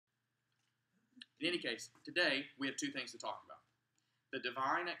In any case, today we have two things to talk about. The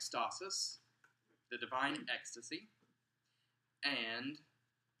divine ecstasis, the divine ecstasy, and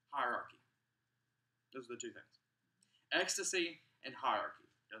hierarchy. Those are the two things. Ecstasy and hierarchy.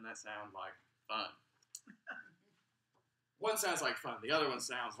 Doesn't that sound like fun? One sounds like fun, the other one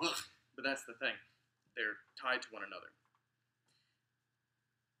sounds, ugh. But that's the thing. They're tied to one another.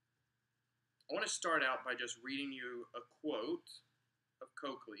 I want to start out by just reading you a quote of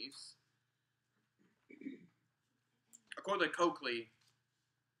Coakley's. A quote that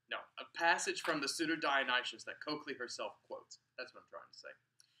a passage from the Pseudo-Dionysius that Coakley herself quotes. That's what I'm trying to say.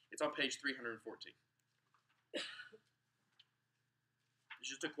 It's on page 314. It's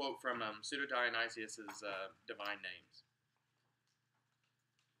just a quote from Pseudo-Dionysius' Divine Names.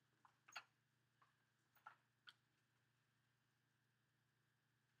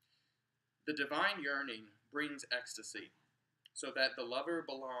 The divine yearning brings ecstasy, so that the lover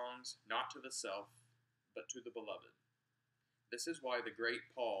belongs not to the self, but to the beloved. This is why the great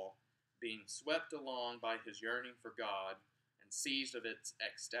Paul, being swept along by his yearning for God and seized of its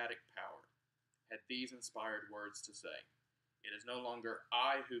ecstatic power, had these inspired words to say, "It is no longer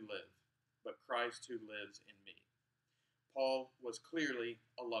I who live, but Christ who lives in me." Paul was clearly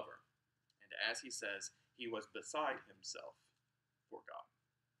a lover, and as he says, he was beside himself for God.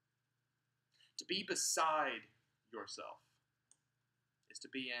 To be beside yourself is to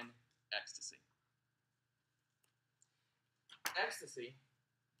be in ecstasy. Ecstasy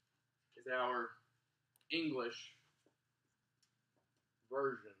is our English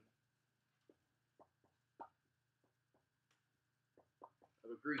version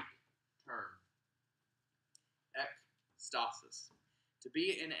of a Greek term, ekstasis. To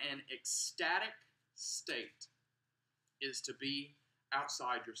be in an ecstatic state is to be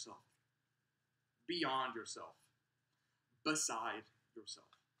outside yourself, beyond yourself, beside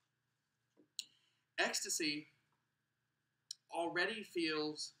yourself. Ecstasy already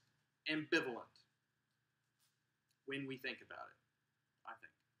feels ambivalent when we think about it, I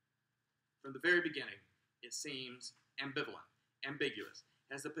think. From the very beginning, it seems ambivalent, ambiguous,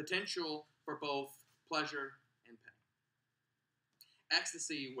 has the potential for both pleasure and pain.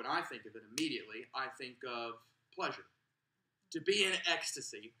 Ecstasy, when I think of it immediately, I think of pleasure. To be in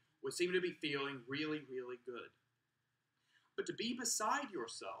ecstasy would seem to be feeling really, really good. But to be beside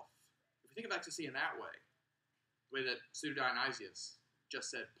yourself, if you think of ecstasy in that way, the way that Pseudo-Dionysius just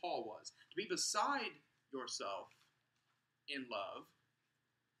said Paul was, to be beside yourself in love,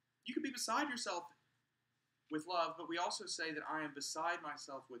 you can be beside yourself with love, but we also say that I am beside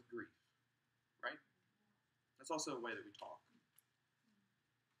myself with grief, right? That's also a way that we talk.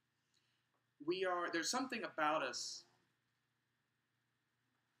 There's something about us,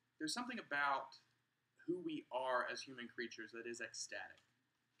 there's something about who we are as human creatures that is ecstatic.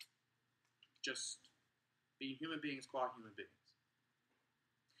 Just being human beings qua human beings.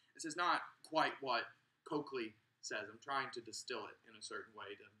 This is not quite what Coakley says. I'm trying to distill it in a certain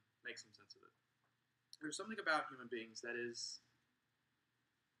way to make some sense of it. There's something about human beings that is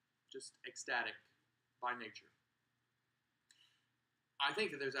just ecstatic by nature. I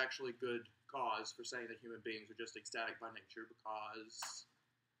think that there's actually good cause for saying that human beings are just ecstatic by nature, because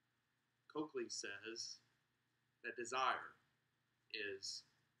Coakley says that desire is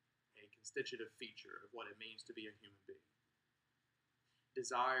a constitutive feature of what it means to be a human being.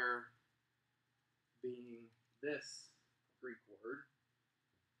 Desire being this Greek word,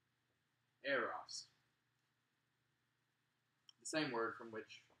 eros. The same root from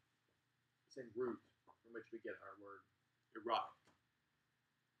which we get our word erotic.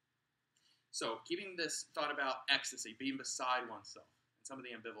 So, keeping this thought about ecstasy, being beside oneself, and some of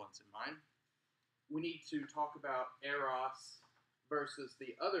the ambivalence in mind, we need to talk about eros versus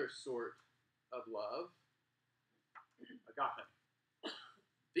the other sort of love, agape.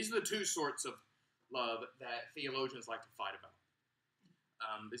 These are the two sorts of love that theologians like to fight about.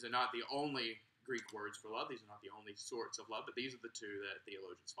 These are not the only Greek words for love. These are not the only sorts of love, but these are the two that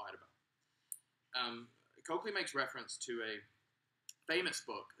theologians fight about. Coakley makes reference to a famous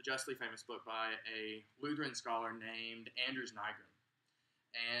book, a justly famous book by a Lutheran scholar named Anders Nygren.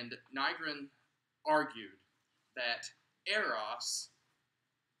 And Nygren argued that eros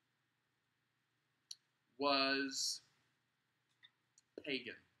was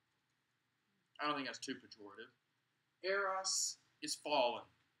pagan. I don't think that's too pejorative. Eros is fallen,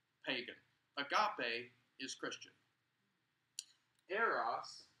 pagan. Agape is Christian.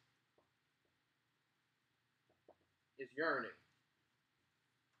 Eros is yearning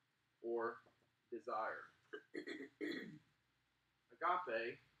or desire.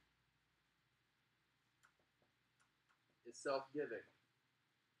 Agape is self-giving,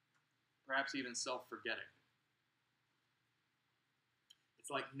 perhaps even self-forgetting.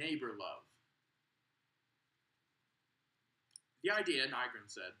 It's like neighbor love. The idea, Nygren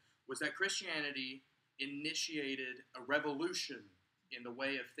said, was that Christianity initiated a revolution in the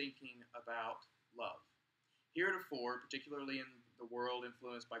way of thinking about love. Heretofore, particularly in the world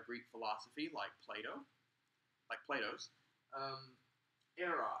influenced by Greek philosophy like Plato's,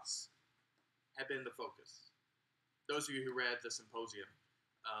 eros had been the focus. Those of you who read the Symposium,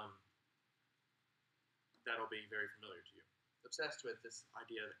 that'll be very familiar to you. Obsessed with this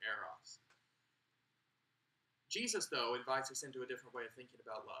idea of eros. Jesus, though, invites us into a different way of thinking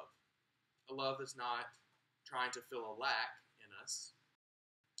about love. A love that's not trying to fill a lack in us.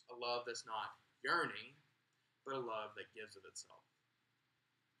 A love that's not yearning, but a love that gives of itself.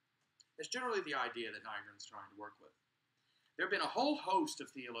 That's generally the idea that Nygren's trying to work with. There have been a whole host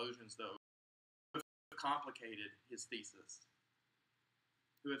of theologians, though, who have complicated his thesis,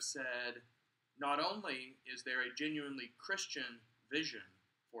 who have said, not only is there a genuinely Christian vision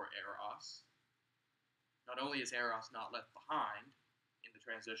for eros, not only is eros not left behind in the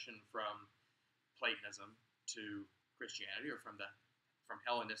transition from Platonism to Christianity, or from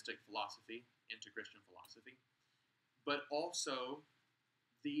Hellenistic philosophy into Christian philosophy, but also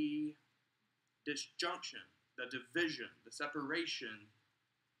the disjunction, the division, the separation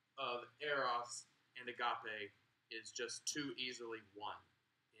of eros and agape is just too easily one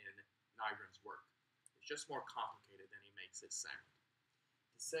in Nygren's work. It's just more complicated than he makes it sound.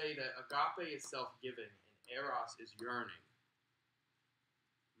 To say that agape is self-giving and eros is yearning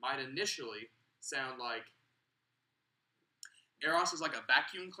might initially sound like eros is like a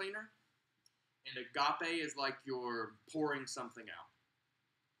vacuum cleaner, and agape is like you're pouring something out.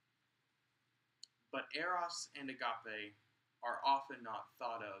 But eros and agape are often not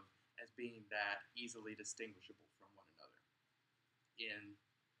thought of as being that easily distinguishable from one another,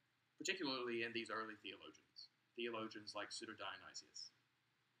 particularly in these early theologians like Pseudo-Dionysius.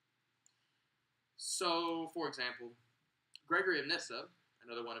 So, for example, Gregory of Nyssa,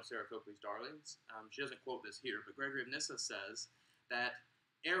 another one of Sarah Coakley's darlings, she doesn't quote this here, but Gregory of Nyssa says that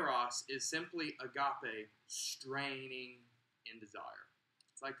eros is simply agape straining in desire.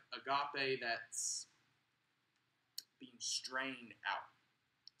 It's like agape that's being strained out.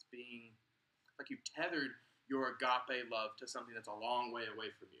 It's being like you've tethered your agape love to something that's a long way away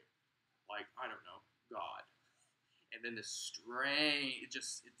from you. Like, I don't know, God. And then the strain, it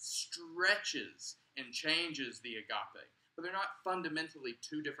stretches and changes the agape. But they're not fundamentally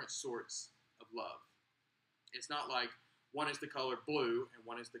two different sorts of love. It's not like one is the color blue and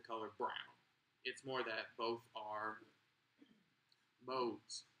one is the color brown. It's more that both are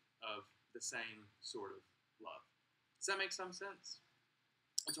modes of the same sort of love. Does that make some sense?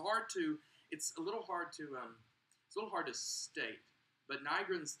 It's a little hard to state, but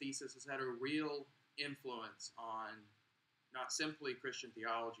Nygren's thesis has had a real influence on not simply Christian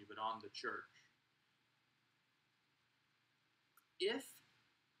theology, but on the church. If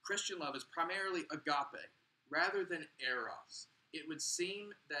Christian love is primarily agape rather than eros, it would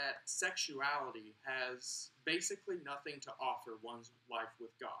seem that sexuality has basically nothing to offer one's life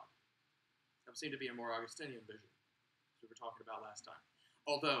with God. That would seem to be a more Augustinian vision, as we were talking about last time.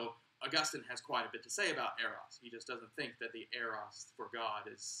 Although Augustine has quite a bit to say about eros. He just doesn't think that the eros for God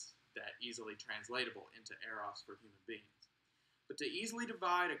is that easily translatable into eros for human beings. But to easily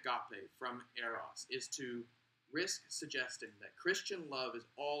divide agape from eros is to risk suggesting that Christian love is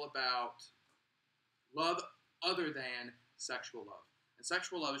all about love other than sexual love. And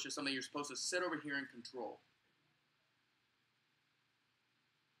sexual love is just something you're supposed to sit over here and control.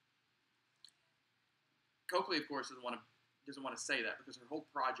 Coakley, of course, doesn't want to say that, because her whole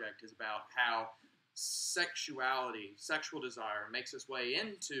project is about how sexuality, sexual desire, makes its way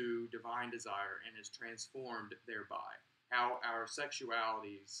into divine desire and is transformed thereby. How our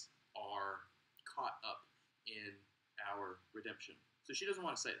sexualities are caught up in our redemption. So she doesn't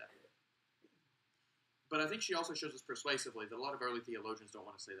want to say that. But I think she also shows us persuasively that a lot of early theologians don't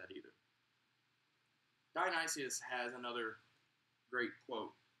want to say that either. Dionysius has another great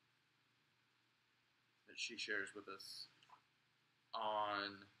quote that she shares with us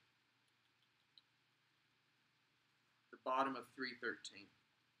on the bottom of 313.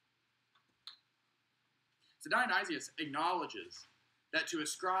 So Dionysius acknowledges that to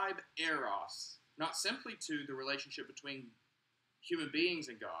ascribe eros not simply to the relationship between human beings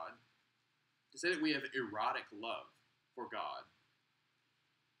and God, to say that we have erotic love for God,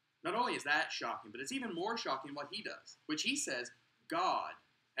 not only is that shocking, but it's even more shocking what he does, which he says God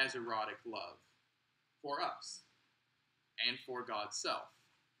has erotic love for us and for God's self.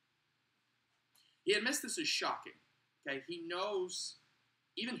 He admits this is shocking. Okay, he knows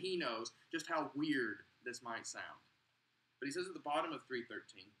Even he knows just how weird this might sound. But he says at the bottom of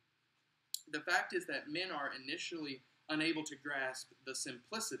 3:13, the fact is that men are initially unable to grasp the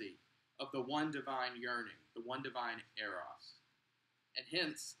simplicity of the one divine yearning, the one divine eros. And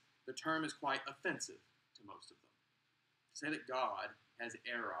hence, the term is quite offensive to most of them. To say that God has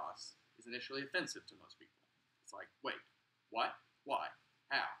eros is initially offensive to most people. It's like, wait, what? Why?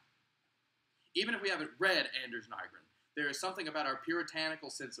 How? Even if we haven't read Anders Nygren, there is something about our puritanical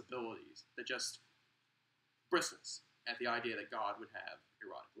sensibilities that just bristles at the idea that God would have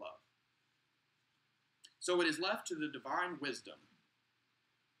erotic love. So it is left to the divine wisdom,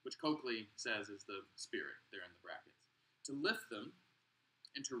 which Coakley says is the spirit there in the brackets, to lift them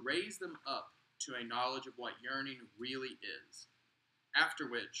and to raise them up to a knowledge of what yearning really is, after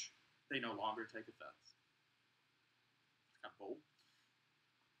which they no longer take offense. It's kind of bold.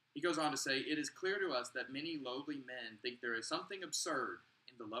 He goes on to say, it is clear to us that many lowly men think there is something absurd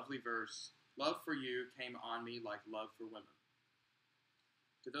in the lovely verse, love for you came on me like love for women.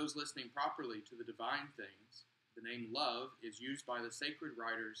 To those listening properly to the divine things, the name love is used by the sacred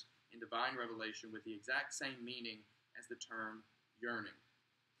writers in divine revelation with the exact same meaning as the term yearning.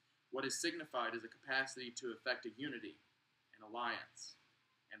 What is signified is a capacity to effect a unity, an alliance,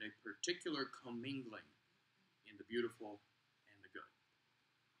 and a particular commingling in the beautiful and the good.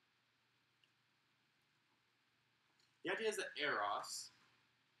 The idea is that eros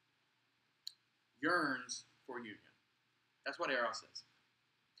yearns for union. That's what eros is.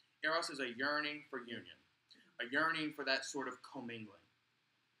 Eros is a yearning for union, a yearning for that sort of commingling.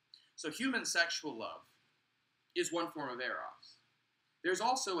 So human sexual love is one form of eros. There's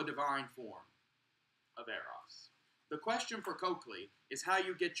also a divine form of eros. The question for Coakley is how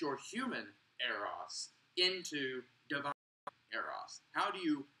you get your human eros into divine eros. How do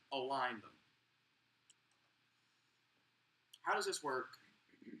you align them? How does this work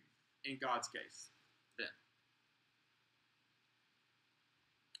in God's case, then?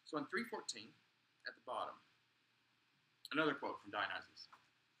 So in 3:14, at the bottom, another quote from Dionysius.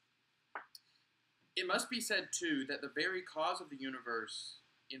 It must be said, too, that the very cause of the universe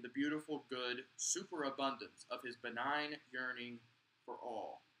in the beautiful, good superabundance of his benign yearning for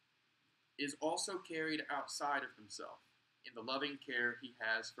all is also carried outside of himself in the loving care he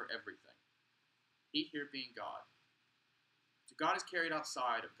has for everything. He here being God. So God is carried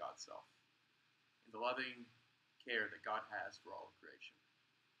outside of God's self in the loving care that God has for all of creation.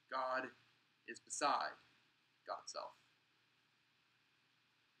 God is beside God's self.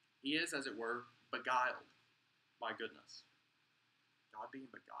 He is, as it were, beguiled by goodness. God being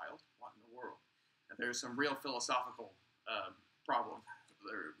beguiled? What in the world? And there's some real philosophical problems,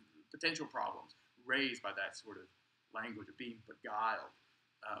 potential problems raised by that sort of language of being beguiled.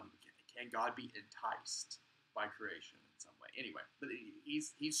 Can God be enticed by creation in some way? Anyway, but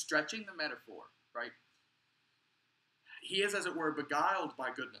he's stretching the metaphor, right? He is, as it were, beguiled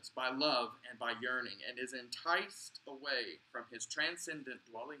by goodness, by love, and by yearning, and is enticed away from his transcendent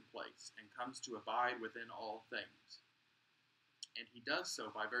dwelling place and comes to abide within all things. And he does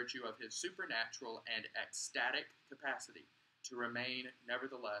so by virtue of his supernatural and ecstatic capacity to remain,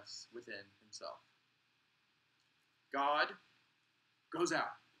 nevertheless, within himself. God goes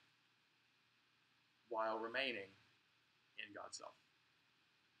out while remaining in God's self.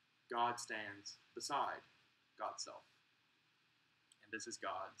 God stands beside God's self. This is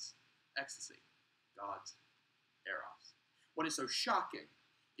God's ecstasy, God's eros. What is so shocking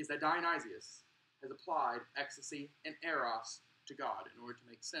is that Dionysius has applied ecstasy and eros to God in order to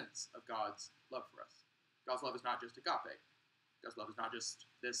make sense of God's love for us. God's love is not just agape. God's love is not just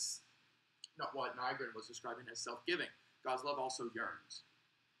this, not what Nygren was describing as self-giving. God's love also yearns.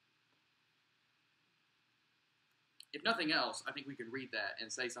 If nothing else, I think we can read that and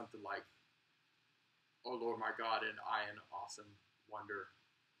say something like, "O Lord my God, and I in awesome wonder,"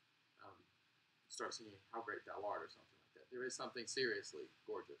 start singing "How Great Thou Art" or something like that. There is something seriously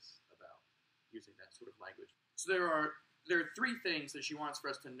gorgeous about using that sort of language. So there are three things that she wants for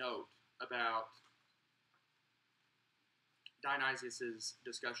us to note about Dionysius'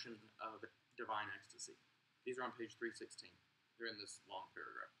 discussion of divine ecstasy. These are on page 316. They're in this long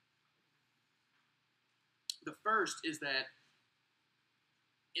paragraph. The first is that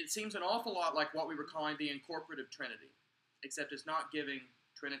it seems an awful lot like what we were calling the incorporative Trinity, except it's not giving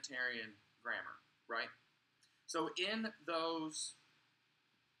Trinitarian grammar, right? So in those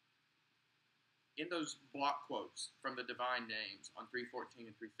block quotes from the divine names on 3:14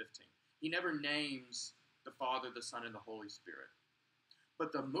 and 3:15, he never names the Father, the Son, and the Holy Spirit.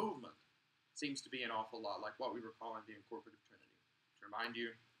 But the movement seems to be an awful lot like what we were calling the incorporative Trinity. To remind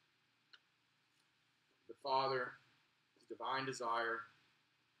you, the Father, his divine desire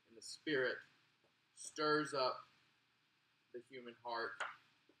the Spirit stirs up the human heart,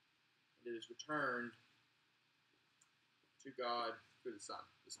 and it is returned to God through the Son.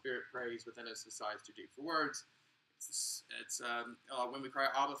 The Spirit prays within us, the sighs too deep for words. When we cry,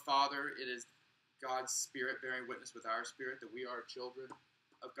 Abba, Father, it is God's Spirit bearing witness with our spirit that we are children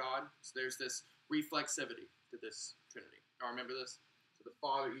of God. So there's this reflexivity to this Trinity. Now remember this? So the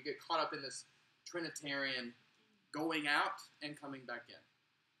Father, you get caught up in this Trinitarian going out and coming back in.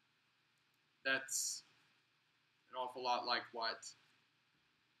 That's an awful lot like what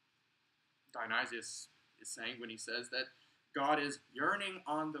Dionysius is saying when he says that God is yearning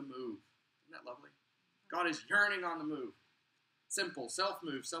on the move. Isn't that lovely? God is yearning on the move. Simple,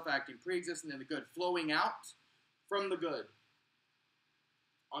 self-moved, self-acting, pre-existent in the good, flowing out from the good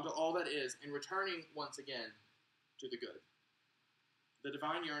onto all that is, and returning once again to the good. The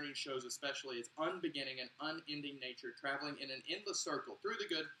divine yearning shows especially its unbeginning and unending nature, traveling in an endless circle through the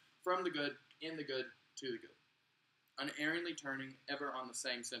good, from the good, in the good, to the good. Unerringly turning, ever on the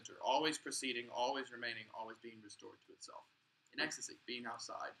same center, always proceeding, always remaining, always being restored to itself. In ecstasy, being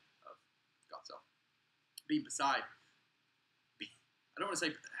outside of God's self. Being beside. I don't want to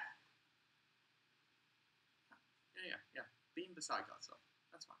say... Yeah. Being beside God's self.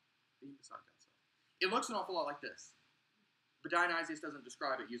 That's fine. Being beside God's self. It looks an awful lot like this. But Dionysius doesn't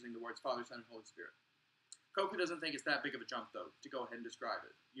describe it using the words Father, Son, and Holy Spirit. Coakley doesn't think it's that big of a jump, though, to go ahead and describe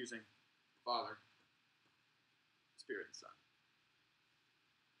it using Father, Spirit, and Son.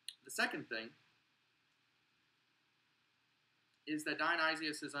 The second thing is that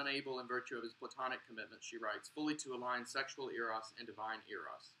Dionysius is unable, in virtue of his Platonic commitment, she writes, fully to align sexual eros and divine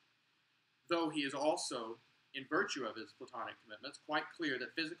eros. Though he is also, in virtue of his Platonic commitments, quite clear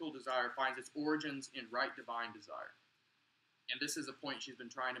that physical desire finds its origins in right divine desire. And this is a point she's been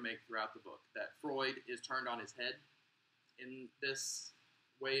trying to make throughout the book, that Freud is turned on his head in this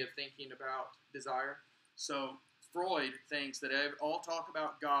way of thinking about desire. So Freud thinks that all talk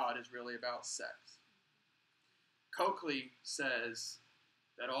about God is really about sex. Coakley says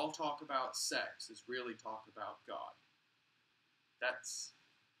that all talk about sex is really talk about God. That's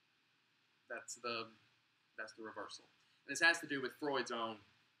the reversal. And this has to do with Freud's own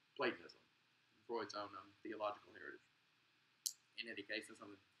Platonism, Freud's own theological heritage. In any case, that's what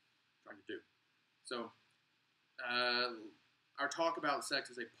I'm trying to do. So, our talk about sex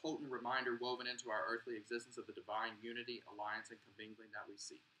is a potent reminder woven into our earthly existence of the divine unity, alliance, and commingling that we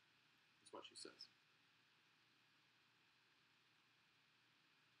seek. That's what she says.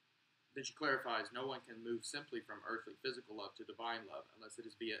 Then she clarifies, no one can move simply from earthly physical love to divine love unless it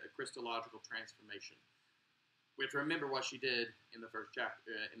is via a Christological transformation. We have to remember what she did in the first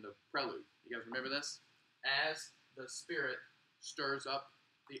chapter, in the prelude. You guys remember this? As the Spirit stirs up,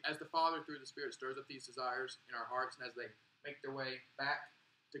 as the Father through the Spirit stirs up these desires in our hearts, and as they make their way back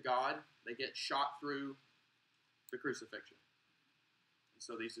to God, they get shot through the crucifixion. And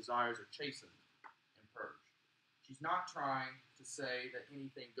so these desires are chastened and purged. She's not trying to say that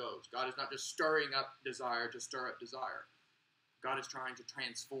anything goes. God is not just stirring up desire to stir up desire. God is trying to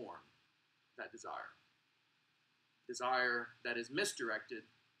transform that desire. Desire that is misdirected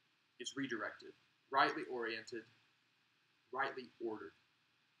is redirected, rightly oriented, rightly ordered.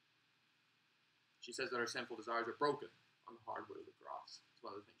 She says that our sinful desires are broken on the hard wood of the cross. That's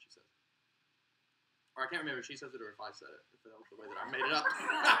one of the things she says. Or I can't remember if she says it or if I said it, if that was the way that I made it up.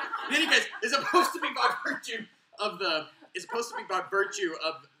 In any case, it's supposed to be by virtue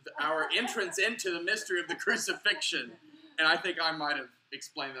of our entrance into the mystery of the crucifixion. And I think I might have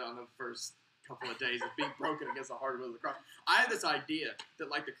explained that on the first couple of days of being broken against the hard wood of the cross. I have this idea that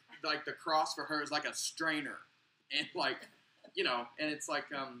like the cross for her is like a strainer, and and it's like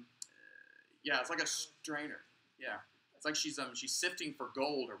it's like a strainer. Yeah, it's like she's sifting for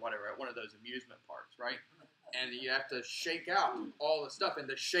gold or whatever at one of those amusement parks, right? And you have to shake out all the stuff, and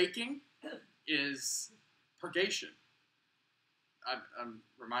the shaking is purgation. I'm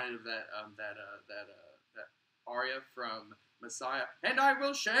reminded of that aria from Messiah, and I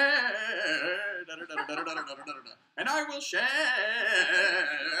will shake, and I will shake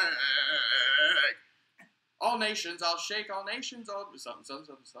all nations. I'll shake all nations. Something.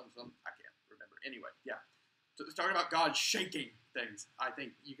 I can't remember. Anyway, yeah. So it's talking about God shaking things. I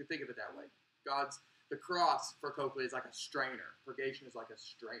think you can think of it that way. The cross for Coakley is like a strainer. Purgation is like a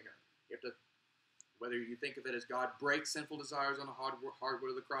strainer. You have to, whether you think of it as God breaks sinful desires on the hardwood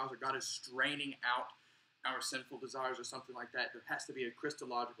of the cross, or God is straining out our sinful desires or something like that, there has to be a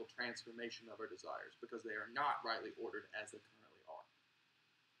Christological transformation of our desires because they are not rightly ordered as they currently are.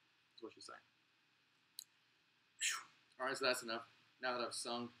 That's what she's saying. All right, so that's enough. Now that I've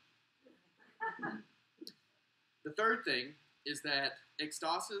sung. The third thing is that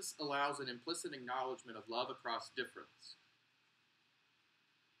ecstasis allows an implicit acknowledgement of love across difference.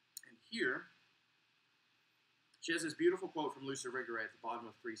 And here, she has this beautiful quote from Lucer Rigore at the bottom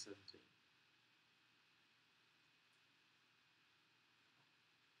of 317.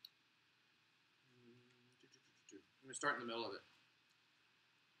 I'm going to start in the middle of it.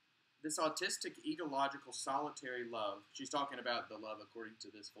 This autistic, egological, solitary love, she's talking about the love according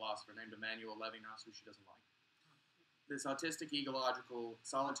to this philosopher named Emmanuel Levinas, who she doesn't like. This autistic, egological,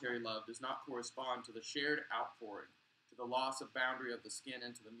 solitary love does not correspond to the shared outpouring, to the loss of boundary of the skin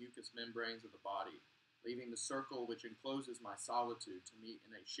into the mucous membranes of the body, leaving the circle which encloses my solitude to meet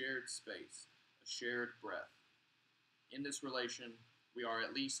in a shared space, a shared breath. In this relation, we are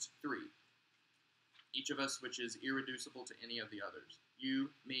at least three, each of us which is irreducible to any of the others, you,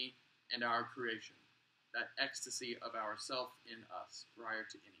 me, and our creation, that ecstasy of ourself in us prior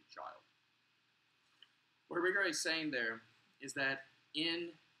to any child. What Rigore is saying there is that in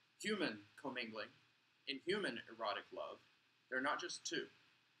human commingling, in human erotic love, there are not just two,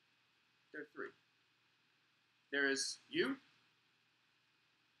 there are three. There is you,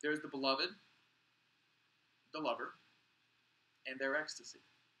 there is the beloved, the lover, and their ecstasy.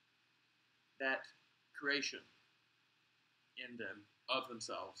 That creation in them, of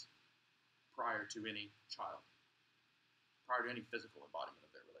themselves, prior to any child, prior to any physical embodiment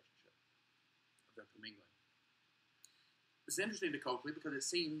of their relationship, of their commingling. It's interesting to Coakley because it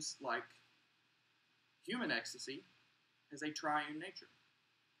seems like human ecstasy has a triune nature,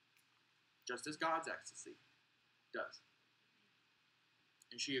 just as God's ecstasy does.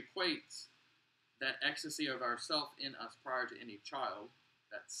 And she equates that ecstasy of ourself in us prior to any child,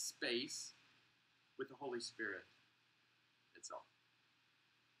 that space, with the Holy Spirit itself.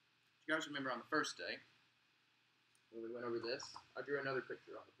 You guys remember on the first day, when we went over this, I drew another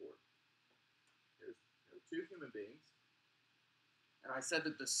picture on the board. There's two human beings, and I said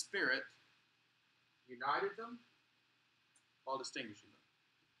that the Spirit united them while distinguishing them.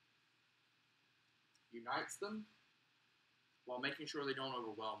 Unites them while making sure they don't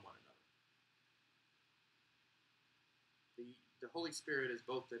overwhelm one another. The Holy Spirit is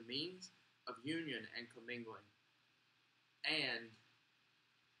both the means of union and commingling, and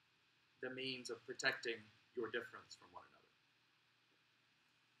the means of protecting your difference from one another.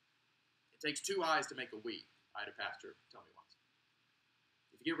 It takes two eyes to make a we, I had a pastor tell me once.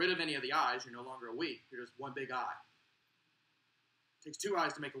 If you get rid of any of the eyes, you're no longer a we, you're just one big eye. It takes two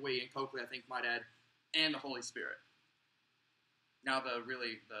eyes to make a we, and Coakley, I think, might add, and the Holy Spirit. Now, the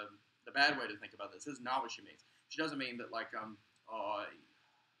bad way to think about this is not what she means. She doesn't mean that, like, I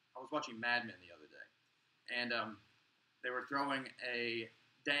was watching Mad Men the other day, and they were throwing a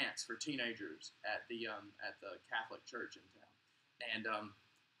dance for teenagers at the Catholic church in town, and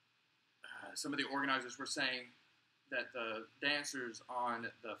some of the organizers were saying that the dancers on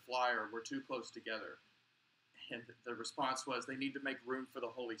the flyer were too close together, and the response was they need to make room for the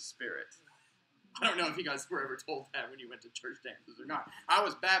Holy Spirit. I don't know if you guys were ever told that when you went to church dances or not. I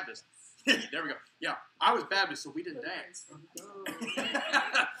was Baptist. There we go. Yeah, I was Baptist, so we didn't dance.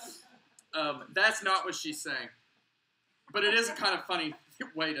 That's not what she's saying. But it is a kind of funny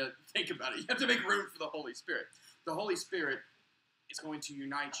way to think about it. You have to make room for the Holy Spirit. The Holy Spirit is going to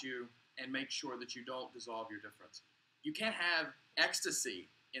unite you and make sure that you don't dissolve your difference. You can't have ecstasy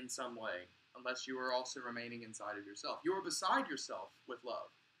in some way unless you are also remaining inside of yourself. You are beside yourself with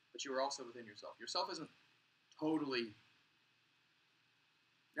love, but you are also within yourself. Yourself isn't totally...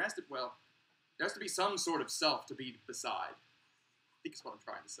 There has to be some sort of self to be beside. I think that's what I'm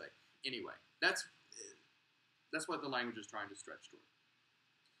trying to say. Anyway, that's what the language is trying to stretch toward.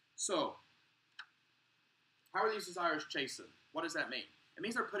 So, how are these desires chastened? What does that mean? It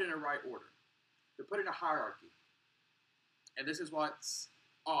means they're put in a right order. They're put in a hierarchy. And this is what's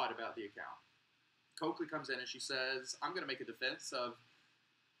odd about the account. Coakley comes in and she says, I'm going to make a defense of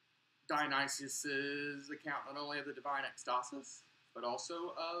Dionysius' account not only of the divine ecstasis, but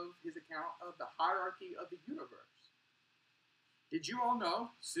also of his account of the hierarchy of the universe. Did you all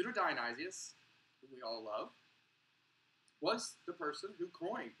know Pseudo-Dionysius, whom we all love, was the person who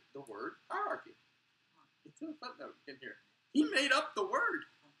coined the word hierarchy? It's a footnote in here. He made up the word.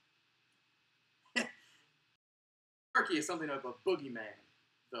 Hierarchy is something of a boogeyman,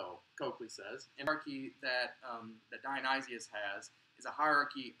 though, Coakley says. And the hierarchy that Dionysius has is a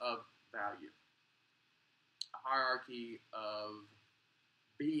hierarchy of value, a hierarchy of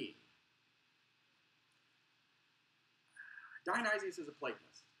being. Dionysius is a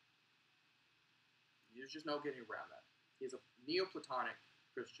Platonist. There's just no getting around that. He's a Neoplatonic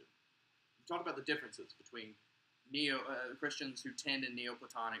Christian. We talk about the differences between Christians who tend in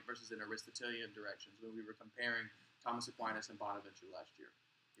Neoplatonic versus in Aristotelian directions when we were comparing Thomas Aquinas and Bonaventure last year.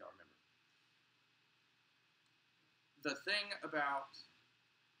 Y'all remember. The thing about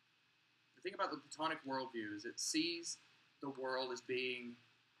the Platonic worldview is it sees the world as being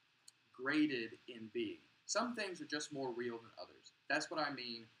graded in being. Some things are just more real than others. That's what I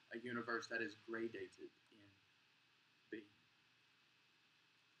mean, a universe that is gradated in being.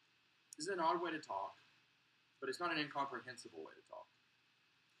 This is an odd way to talk, but it's not an incomprehensible way to talk.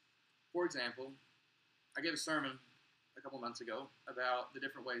 For example, I gave a sermon a couple months ago about the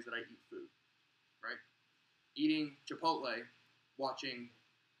different ways that I eat food, right? Eating Chipotle, watching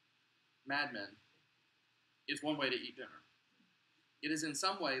Mad Men is one way to eat dinner. It is in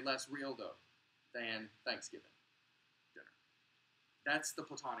some way less real, though, than Thanksgiving dinner. That's the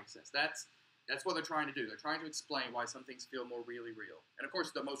Platonic sense. That's what they're trying to do. They're trying to explain why some things feel more really real. And of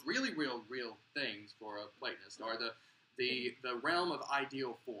course, the most really real things for a Platonist are the realm of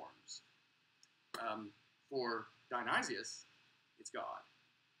ideal forms. For Dionysius, it's God.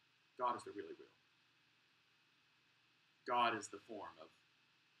 God is the really real. God is the form of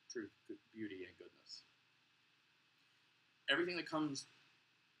truth, beauty, and goodness. Everything that comes,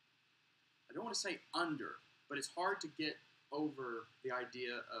 I don't want to say under, but it's hard to get over the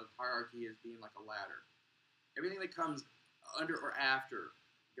idea of hierarchy as being like a ladder. Everything that comes under or after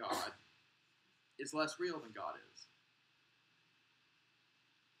God is less real than God is.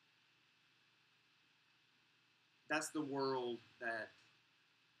 That's the world that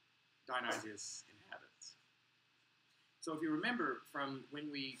Dionysius inhabits. So if you remember from when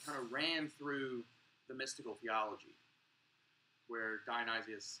we kind of ran through the mystical theology, where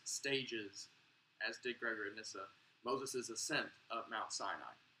Dionysius stages, as did Gregory of Nyssa, Moses' ascent up Mount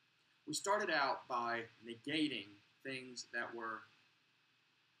Sinai. We started out by negating things that were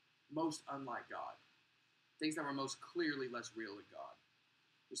most unlike God, things that were most clearly less real than God.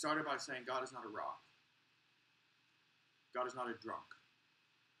 We started by saying God is not a rock. God is not a drunk.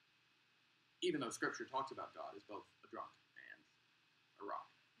 Even though Scripture talks about God as both a drunk and a rock.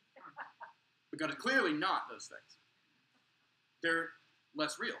 But God is clearly not those things. They're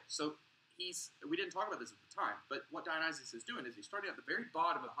less real. So we didn't talk about this at the time, but what Dionysius is doing is he's starting at the very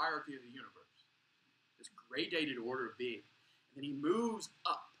bottom of the hierarchy of the universe, this gradated order of being, and then he moves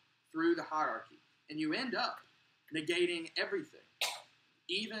up through the hierarchy, and you end up negating everything,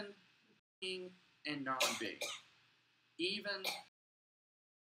 even being and non-being, even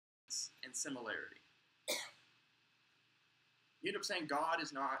and similarity. You end up saying God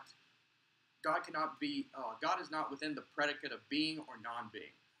is not within the predicate of being or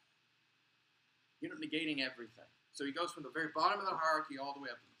non-being. You end up negating everything. So he goes from the very bottom of the hierarchy all the way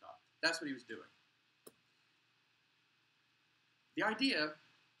up to the top. That's what he was doing. The idea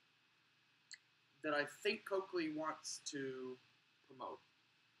that I think Coakley wants to promote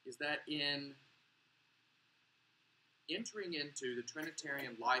is that in entering into the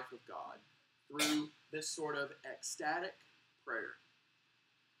Trinitarian life of God through this sort of ecstatic prayer,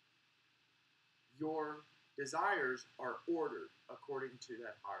 your desires are ordered according to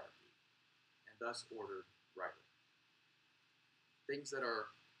that hierarchy, and thus ordered rightly. Things that are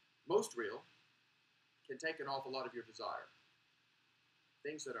most real can take an awful lot of your desire.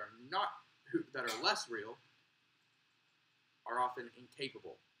 Things that are less real are often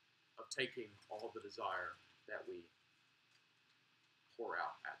incapable of taking all the desire that we pour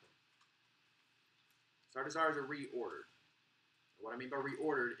out at them. So our desires are reordered. What I mean by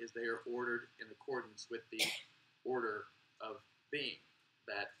reordered is they are ordered in accordance with the order of being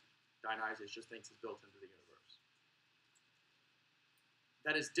that Dionysius just thinks is built into the universe.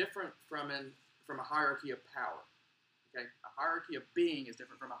 That is different from a hierarchy of power. Okay? A hierarchy of being is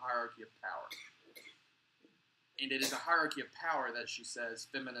different from a hierarchy of power. And it is a hierarchy of power that, she says,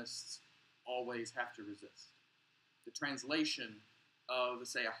 feminists always have to resist. The translation of,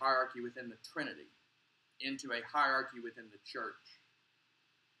 say, a hierarchy within the Trinity into a hierarchy within the church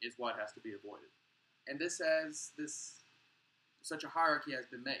is what has to be avoided. And such a hierarchy has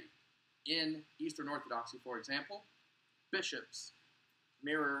been made. In Eastern Orthodoxy, for example, bishops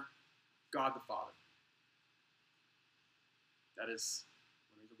mirror God the Father. That is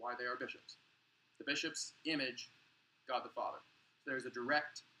one reason why they are bishops. The bishops image God the Father. So there's a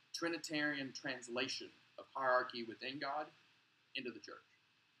direct Trinitarian translation of hierarchy within God into the church.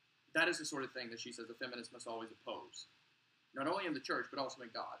 That is the sort of thing that she says a feminist must always oppose. Not only in the church, but also in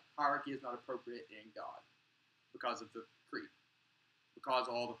God. Hierarchy is not appropriate in God because of the creed. Because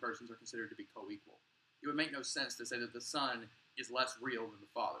all the persons are considered to be co-equal. It would make no sense to say that the Son is less real than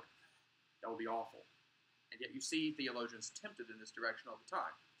the Father. That would be awful. And yet you see theologians tempted in this direction all the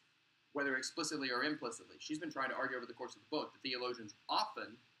time, whether explicitly or implicitly. She's been trying to argue over the course of the book that theologians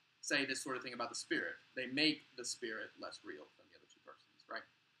often say this sort of thing about the Spirit. They make the Spirit less real than the other two persons, right?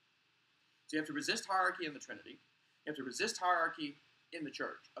 So you have to resist hierarchy in the Trinity. You have to resist hierarchy in the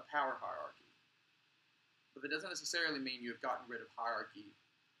church, a power hierarchy. But that doesn't necessarily mean you've gotten rid of hierarchy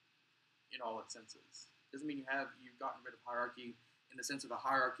in all its senses. It doesn't mean you've gotten rid of hierarchy in the sense of a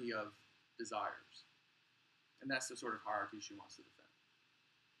hierarchy of desires. And that's the sort of hierarchy she wants to defend.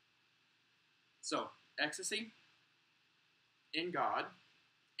 So, ecstasy in God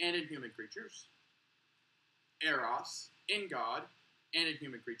and in human creatures. Eros in God and in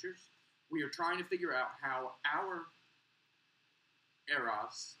human creatures. We are trying to figure out how our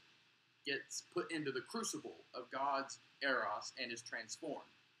Eros gets put into the crucible of God's Eros and is transformed.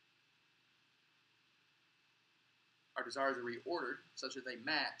 Our desires are reordered such that they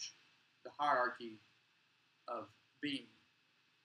match the hierarchy of being